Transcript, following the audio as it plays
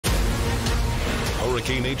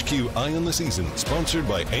Hurricane HQ Eye on the Season, sponsored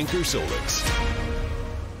by Anchor Solix.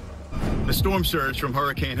 The storm surge from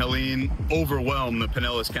Hurricane Helene overwhelmed the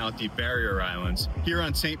Pinellas County barrier islands. Here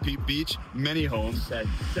on St. Pete Beach, many homes had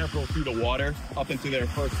several feet of water up into their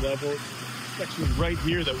first level. Section right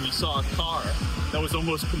here that we saw a car that was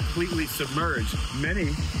almost completely submerged.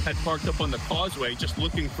 Many had parked up on the causeway just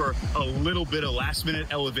looking for a little bit of last-minute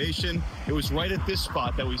elevation. It was right at this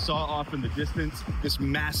spot that we saw off in the distance, this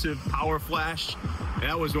massive power flash. And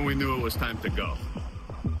that was when we knew it was time to go.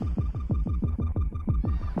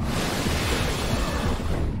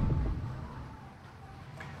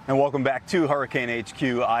 And welcome back to Hurricane HQ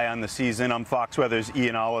Eye on the Season. I'm Fox Weather's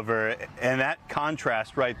Ian Oliver, and that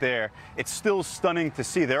contrast right there, it's still stunning to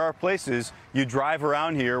see. There are places you drive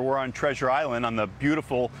around here. We're on Treasure Island on the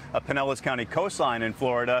beautiful Pinellas County coastline in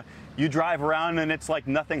Florida. You drive around and it's like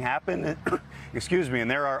nothing happened. Excuse me.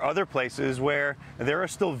 And there are other places where there are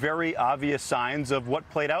still very obvious signs of what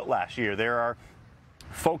played out last year. There are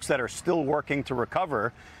folks that are still working to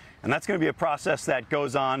recover. And that's going to be a process that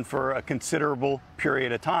goes on for a considerable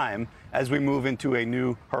period of time as we move into a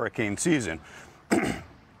new hurricane season.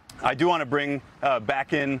 I do want to bring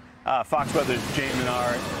back in Fox Weather's Jane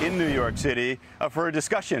Minar in New York City for a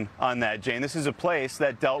discussion on that. Jane, this is a place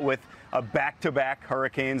that dealt with back-to-back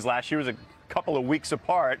hurricanes last year. It was a couple of weeks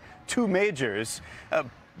apart, two majors.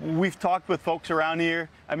 We've talked with folks around here.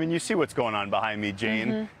 I mean, you see what's going on behind me,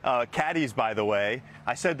 Jane. Caddies, by the way,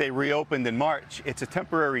 I said they reopened in March. It's a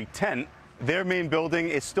temporary tent. Their main building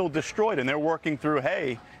is still destroyed, and they're working through,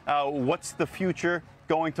 hey, what's the future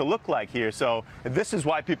going to look like here? So this is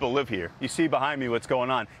why people live here. You see behind me what's going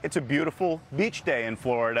on. It's a beautiful beach day in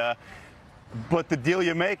Florida, but the deal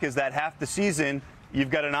you make is that half the season, you've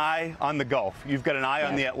got an eye on the Gulf. You've got an eye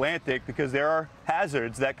on the Atlantic because there are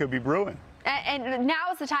hazards that could be brewing. And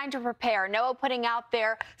now is the time to prepare. NOAA putting out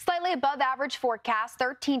their slightly above average forecast,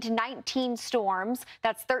 13 to 19 storms.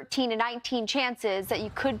 That's 13 to 19 chances that you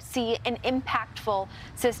could see an impactful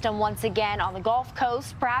system once again on the Gulf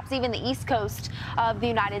Coast, perhaps even the East Coast of the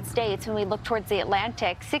United States when we look towards the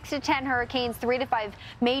Atlantic. 6 to 10 hurricanes, 3 to 5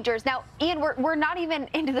 majors. Now, Ian, we're not even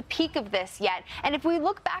into the peak of this yet. And if we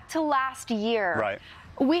look back to last year,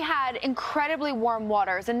 we had incredibly warm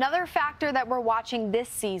waters. Another factor that we're watching this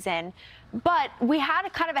season. But we had a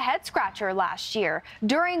kind of a head scratcher last year.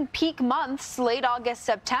 During peak months, late August,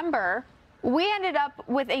 September, we ended up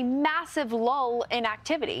with a massive lull in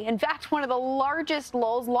activity. In fact, one of the largest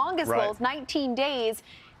lulls, longest lulls, 19 days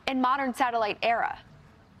in modern satellite era.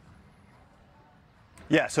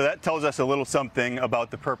 Yeah, so that tells us a little something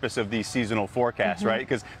about the purpose of these seasonal forecasts, right?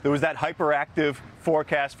 Because there was that hyperactive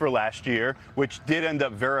forecast for last year, which did end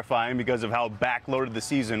up verifying because of how backloaded the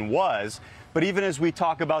season was. But even as we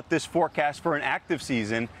talk about this forecast for an active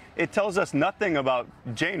season, it tells us nothing about,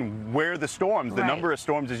 Jane, where the storms, the number of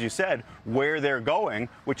storms, as you said, where they're going,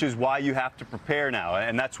 which is why you have to prepare now.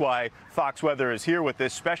 And that's why Fox Weather is here with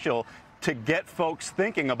this special to get folks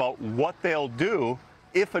thinking about what they'll do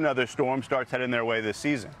if another storm starts heading their way this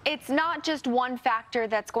season. It's not just one factor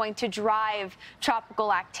that's going to drive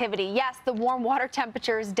tropical activity. Yes, the warm water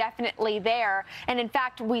temperature is definitely there. And in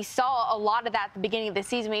fact, we saw a lot of that at the beginning of the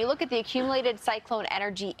season. When you look at the accumulated cyclone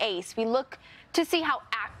energy ACE, we look to see how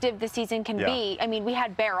active the season can be. I mean, we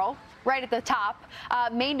had Beryl right at the top.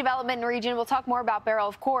 Main development region, we'll talk more about Beryl,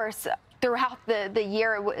 of course, throughout the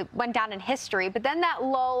year. It went down in history. But then that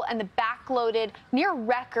lull and the backloaded near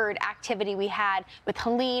record activity we had with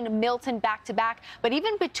Helene, Milton back to back. But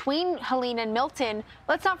even between Helene and Milton,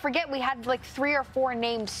 let's not forget we had like 3 or 4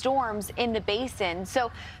 named storms in the basin.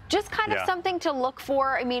 So just kind of something to look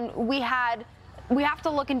for. I mean, we have to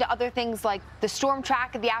look into other things like the storm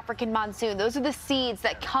track of the African monsoon. Those are the seeds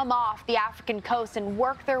that come off the African coast and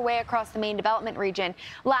work their way across the main development region.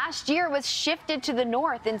 Last year was shifted to the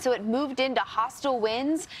north, and so it moved into hostile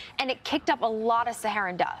winds, and it kicked up a lot of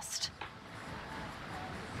Saharan dust.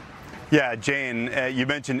 Yeah, Jane, you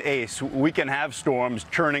mentioned ACE. We can have storms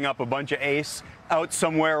churning up a bunch of ACE out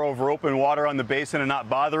somewhere over open water on the basin and not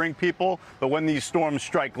bothering people. But when these storms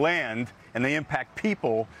strike land and they impact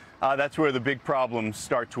people, that's where the big problems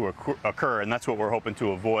start to occur, and that's what we're hoping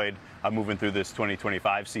to avoid moving through this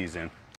 2025 season.